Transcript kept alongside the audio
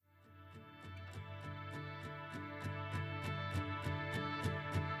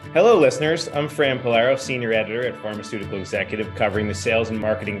Hello, listeners. I'm Fran Polaro, Senior Editor at Pharmaceutical Executive, covering the sales and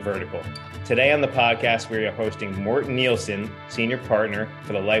marketing vertical. Today on the podcast, we are hosting Morten Nielsen, Senior Partner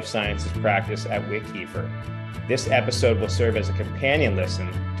for the Life Sciences Practice at Witt-Kiefer. This episode will serve as a companion listen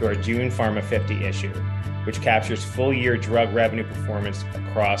to our June Pharma 50 issue, which captures full-year drug revenue performance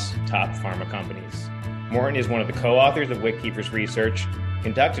across top pharma companies. Morten is one of the co-authors of Witt-Kiefer's research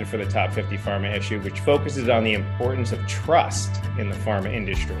conducted for the Top 50 Pharma issue, which focuses on the importance of trust in the pharma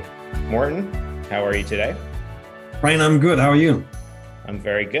industry. Morten, how are you today? Ryan, I'm good. How are you? I'm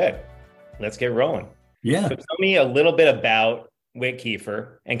very good. Let's get rolling. Yeah. So tell me a little bit about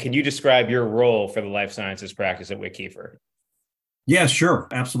Witt-Kiefer, and can you describe your role for the life sciences practice at Witt-Kiefer? Yeah, sure.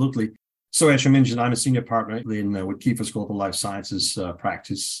 Absolutely. So as you mentioned, I'm a senior partner in Witt-Kiefer's Global Life Sciences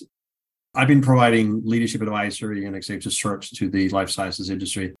practice. I've been providing leadership advisory and executive search to the life sciences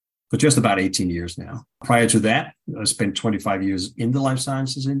industry for just about 18 years now. Prior to that, I spent 25 years in the life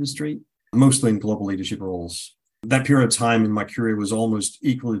sciences industry, mostly in global leadership roles. That period of time in my career was almost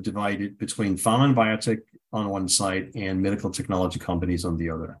equally divided between pharma and biotech on one side and medical technology companies on the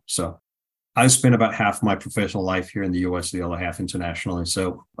other. So I spent about half my professional life here in the US, the other half internationally.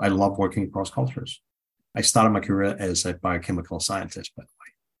 So I love working across cultures. I started my career as a biochemical scientist, by the way.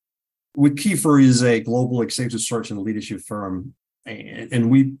 Witt-Kiefer is a global executive search and leadership firm, and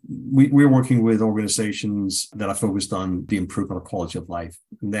we're working with organizations that are focused on the improvement of quality of life.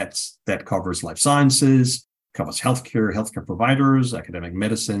 And that covers life sciences, covers healthcare providers, academic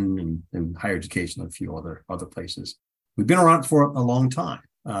medicine, and higher education, and a few other places. We've been around for a long time,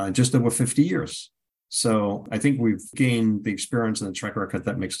 just over 50 years. So I think we've gained the experience and the track record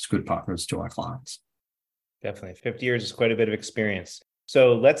that makes us good partners to our clients. Definitely. 50 years is quite a bit of experience.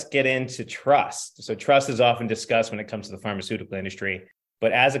 So let's get into trust. So trust is often discussed when it comes to the pharmaceutical industry,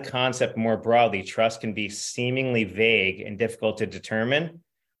 but as a concept more broadly, trust can be seemingly vague and difficult to determine.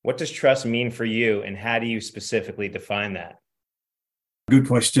 What does trust mean for you, and how do you specifically define that? Good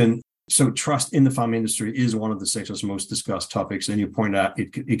question. So trust in the pharma industry is one of the sector's most discussed topics, and you point out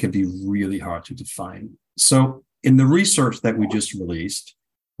it can be really hard to define. So in the research that we just released,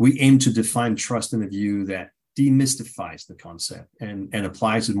 we aim to define trust in a view that demystifies the concept and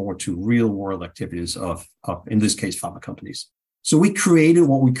applies it more to real world activities of, in this case, pharma companies. So we created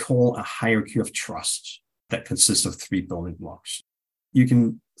what we call a hierarchy of trust that consists of 3 building blocks. You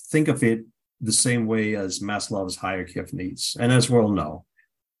can think of it the same way as Maslow's hierarchy of needs. And as we all know,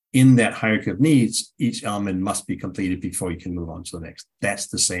 in that hierarchy of needs, each element must be completed before you can move on to the next. That's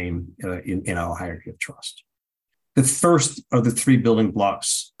the same in our hierarchy of trust. The first of the 3 building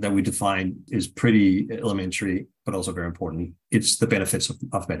blocks that we define is pretty elementary, but also very important. It's the benefits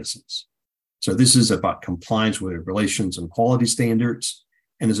of medicines. So this is about compliance with regulations and quality standards,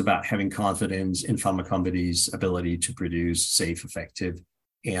 and is about having confidence in pharma companies' ability to produce safe, effective,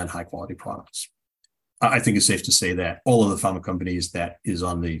 and high-quality products. I think it's safe to say that all of the pharma companies that is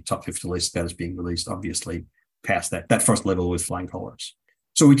on the top 50 list that is being released obviously passed that first level with flying colors.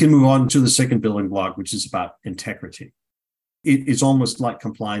 So we can move on to the second building block, which is about integrity. It's almost like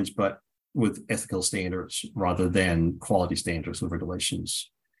compliance, but with ethical standards rather than quality standards and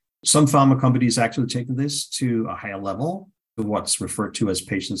regulations. Some pharma companies actually take this to a higher level, what's referred to as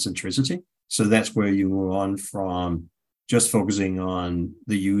patient centricity. So that's where you move on from just focusing on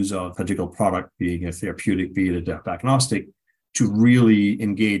the use of a particular product, being a therapeutic, be it a diagnostic, to really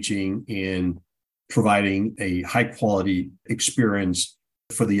engaging in providing a high quality experience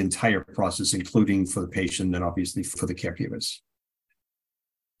for the entire process, including for the patient and obviously for the caregivers.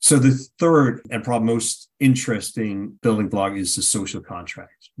 So the third and probably most interesting building block is the social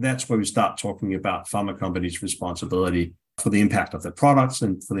contract. That's where we start talking about pharma companies' responsibility for the impact of their products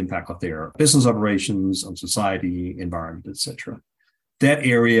and for the impact of their business operations on society, environment, etc. That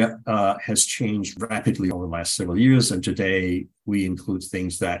area has changed rapidly over the last several years, and today we include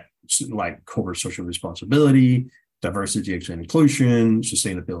things that like corporate social responsibility, diversity, equity, and inclusion,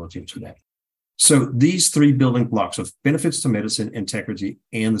 sustainability, and today. So these 3 building blocks of benefits to medicine, integrity,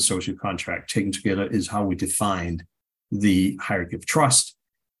 and the social contract taken together is how we defined the hierarchy of trust.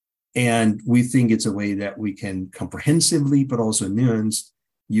 And we think it's a way that we can comprehensively, but also nuanced,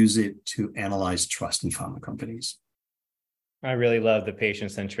 use it to analyze trust in pharma companies. I really love the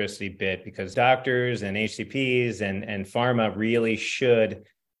patient centricity bit, because doctors and HCPs and pharma really should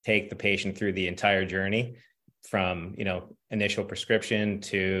take the patient through the entire journey, from initial prescription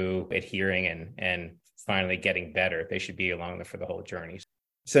to adhering and finally getting better. They should be along there for the whole journey.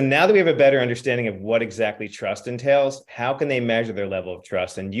 So now that we have a better understanding of what exactly trust entails, how can they measure their level of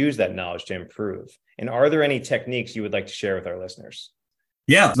trust and use that knowledge to improve? And are there any techniques you would like to share with our listeners?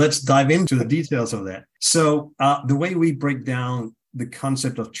 Yeah, let's dive into the details of that. So the way we break down the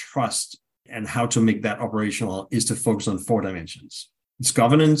concept of trust and how to make that operational is to focus on 4 dimensions. It's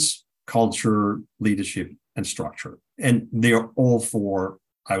governance, culture, leadership, and structure. And they are all 4,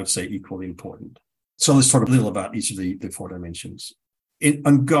 I would say, equally important. So let's talk a little about each of the 4 dimensions.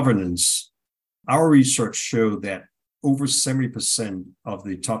 On governance, our research showed that over 70% of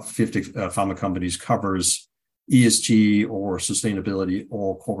the top 50 pharma companies covers ESG or sustainability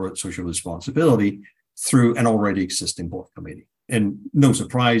or corporate social responsibility through an already existing board committee. And no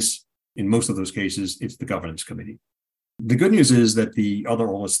surprise, in most of those cases, it's the governance committee. The good news is that the other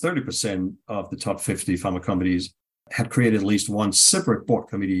almost 30% of the top 50 pharma companies had created at least one separate board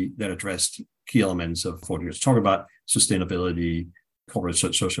committee that addressed key elements of what you're talking about: sustainability, corporate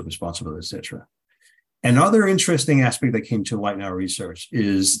social responsibility, etc. Another interesting aspect that came to light in our research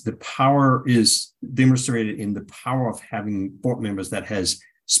is the power is demonstrated in the power of having board members that has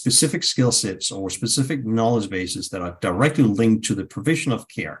specific skill sets or specific knowledge bases that are directly linked to the provision of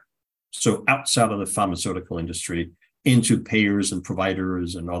care. So outside of the pharmaceutical industry, into payers and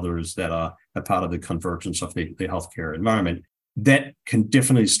providers and others that are a part of the convergence of the healthcare environment, that can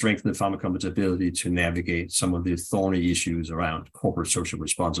definitely strengthen the pharma company's ability to navigate some of the thorny issues around corporate social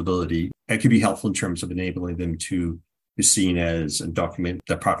responsibility. It could be helpful in terms of enabling them to be seen as and document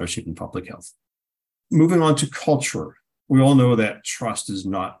their partnership in public health. Moving on to culture, we all know that trust is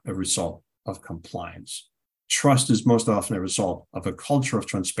not a result of compliance. Trust is most often a result of a culture of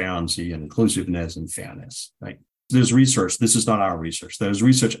transparency and inclusiveness and fairness, right? There's research, this is not our research. There's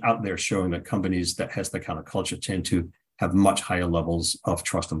research out there showing that companies that has that kind of culture tend to have much higher levels of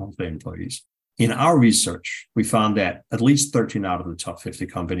trust among their employees. In our research, we found that at least 13 out of the top 50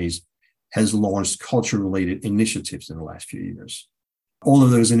 companies has launched culture-related initiatives in the last few years. All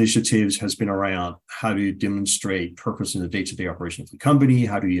of those initiatives has been around how do you demonstrate purpose in the day-to-day operation of the company,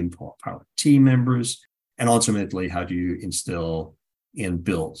 how do you empower team members, and ultimately, how do you instill and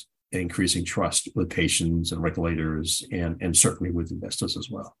build increasing trust with patients and regulators and certainly with investors as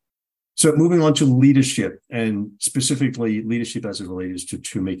well. So moving on to leadership, and specifically leadership as it relates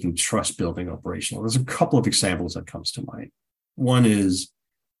to making trust building operational. There's a couple of examples that comes to mind. One is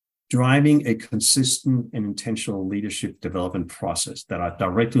driving a consistent and intentional leadership development process that are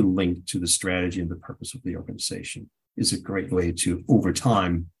directly linked to the strategy and the purpose of the organization is a great way to, over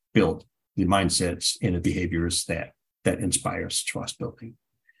time, build the mindsets and the behaviors that inspires trust building.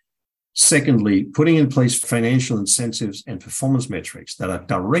 Secondly, putting in place financial incentives and performance metrics that are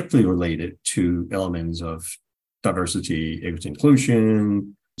directly related to elements of diversity, equity,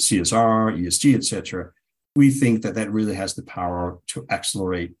 inclusion, CSR, ESG, etc. We think that really has the power to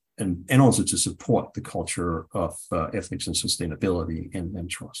accelerate and also to support the culture of ethics and sustainability and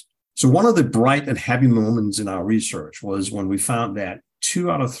trust. So one of the bright and happy moments in our research was when we found that 2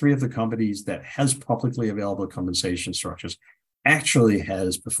 out of 3 of the companies that has publicly available compensation structures actually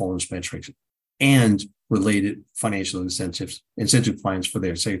has performance metrics and related financial incentive plans for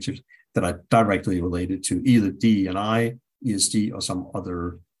their executives that are directly related to either DE&I, ESG, or some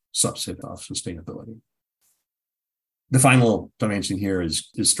other subset of sustainability. The final dimension here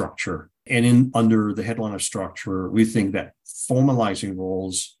is structure. And under the headline of structure, we think that formalizing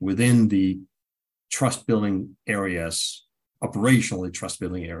roles within the trust building areas, operationally trust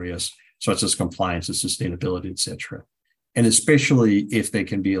building areas, such as compliance and sustainability, et cetera, and especially if they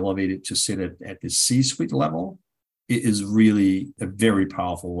can be elevated to sit at the C-suite level, it is really a very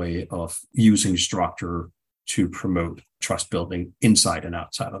powerful way of using structure to promote trust building inside and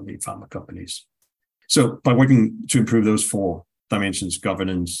outside of the pharma companies. So by working to improve those 4 dimensions,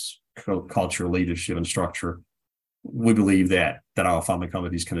 governance, culture, leadership, and structure, we believe that our pharma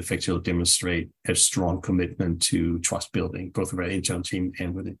companies can effectively demonstrate a strong commitment to trust building, both with our internal team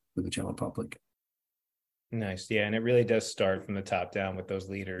and with the general public. Nice. Yeah. And it really does start from the top down with those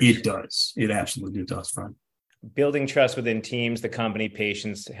leaders. It does. It absolutely does, Frank. Building trust within teams, the company,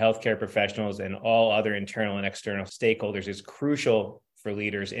 patients, healthcare professionals, and all other internal and external stakeholders is crucial for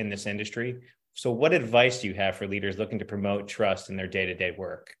leaders in this industry. So what advice do you have for leaders looking to promote trust in their day-to-day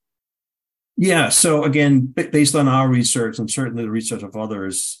work? Yeah. So again, based on our research and certainly the research of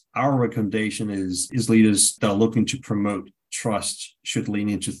others, our recommendation is leaders that are looking to promote trust should lean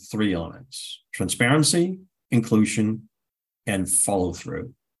into 3 elements: transparency, inclusion, and follow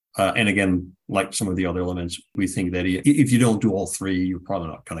through. And again, like some of the other elements, we think that if you don't do all 3, you're probably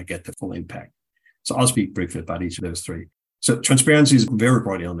not going to get the full impact. So I'll speak briefly about each of those 3. So transparency is a very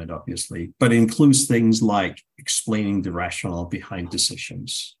broad element, obviously, but it includes things like explaining the rationale behind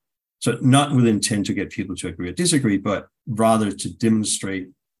decisions. So not with intent to get people to agree or disagree, but rather to demonstrate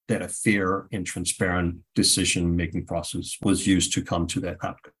that a fair and transparent decision-making process was used to come to that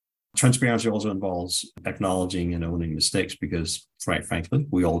outcome. Transparency also involves acknowledging and owning mistakes because, frankly,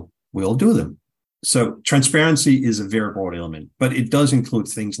 we all do them. So transparency is a very broad element, but it does include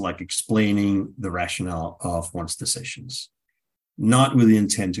things like explaining the rationale of one's decisions, not with the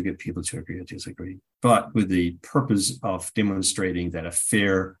intent to get people to agree or disagree, but with the purpose of demonstrating that a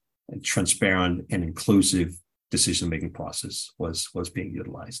fair and transparent and inclusive decision-making process was being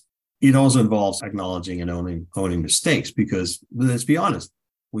utilized. It also involves acknowledging and owning mistakes because, let's be honest,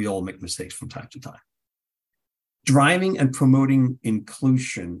 we all make mistakes from time to time. Driving and promoting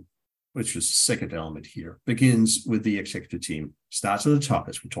inclusion, which is the second element here, begins with the executive team. Starts at the top,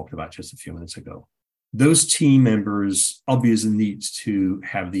 as we talked about just a few minutes ago. Those team members obviously need to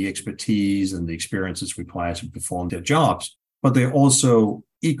have the expertise and the experiences required to perform their jobs, but they also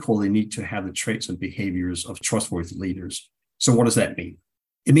equally need to have the traits and behaviors of trustworthy leaders. So what does that mean?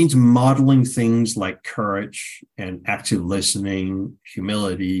 It means modeling things like courage and active listening,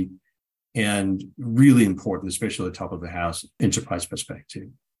 humility, and really important, especially at the top of the house, enterprise perspective.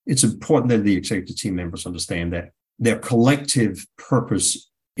 It's important that the executive team members understand that their collective purpose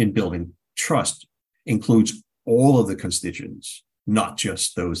in building trust includes all of the constituents, not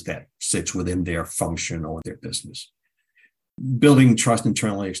just those that sit within their function or their business. Building trust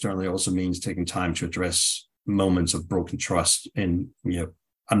internally, externally also means taking time to address moments of broken trust. And,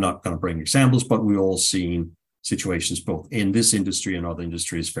 I'm not going to bring examples, but we've all seen situations both in this industry and other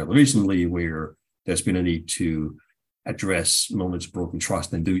industries fairly recently where there's been a need to address moments of broken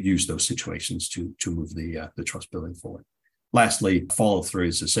trust and do use those situations to move the trust building forward. Lastly, follow through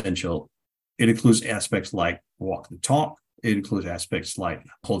is essential. It includes aspects like walk the talk. It includes aspects like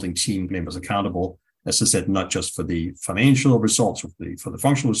holding team members accountable, as I said, not just for the financial results or for the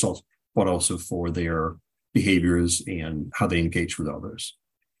functional results, but also for their behaviors and how they engage with others.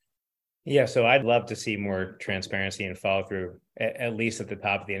 Yeah, so I'd love to see more transparency and follow through, at least at the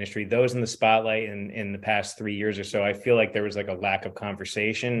top of the industry. Those in the spotlight in the past 3 years or so, I feel like there was like a lack of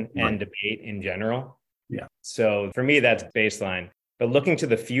conversation and debate in general. Yeah. So for me, that's baseline. But looking to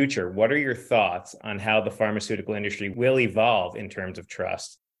the future, what are your thoughts on how the pharmaceutical industry will evolve in terms of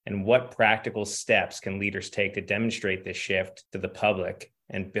trust? And what practical steps can leaders take to demonstrate this shift to the public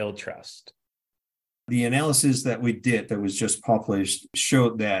and build trust? The analysis that we did that was just published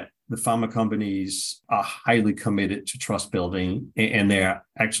showed that the pharma companies are highly committed to trust building, and they're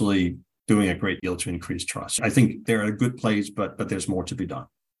actually doing a great deal to increase trust. I think they're at a good place, but there's more to be done.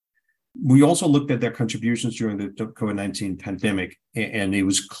 We also looked at their contributions during the COVID-19 pandemic, and it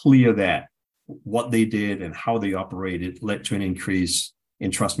was clear that what they did and how they operated led to an increase in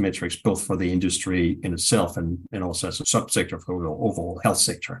trust metrics, both for the industry in itself and also as a subsector for the overall health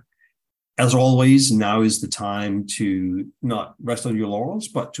sector. As always, now is the time to not rest on your laurels,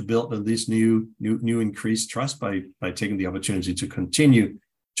 but to build on this new increased trust by taking the opportunity to continue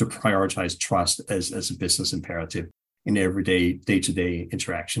to prioritize trust as a business imperative in everyday, day-to-day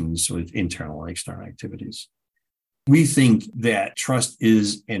interactions with internal and external activities. We think that trust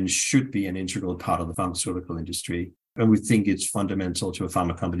is and should be an integral part of the pharmaceutical industry, and we think it's fundamental to a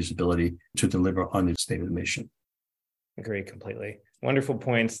pharma company's ability to deliver on its stated mission. Agree completely. Wonderful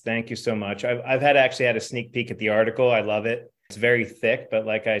points. Thank you so much. I've had a sneak peek at the article. I love it. It's very thick, but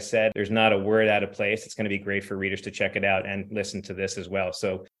like I said, there's not a word out of place. It's going to be great for readers to check it out and listen to this as well.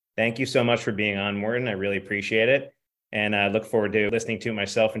 So thank you so much for being on, Morten. I really appreciate it. And I look forward to listening to it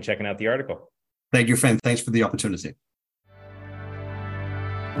myself and checking out the article. Thank you, friend. Thanks for the opportunity.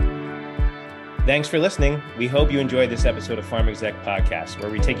 Thanks for listening. We hope you enjoyed this episode of Pharma Exec Podcast,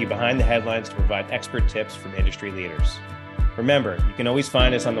 where we take you behind the headlines to provide expert tips from industry leaders. Remember, you can always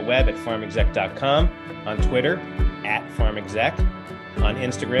find us on the web at pharmexec.com, on Twitter @pharmexec, on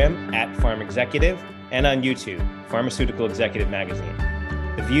Instagram @pharmexecutive, and on YouTube, Pharmaceutical Executive Magazine.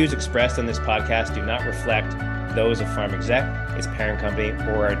 The views expressed on this podcast do not reflect those of PharmExec, its parent company,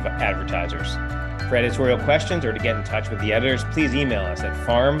 or advertisers. For editorial questions or to get in touch with the editors, please email us at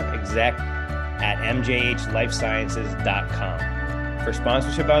pharmexec@mjhlifesciences.com. For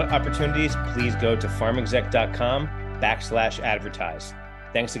sponsorship opportunities, please go to pharmexec.com/advertise.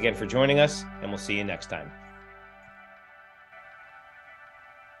 Thanks again for joining us, and we'll see you next time.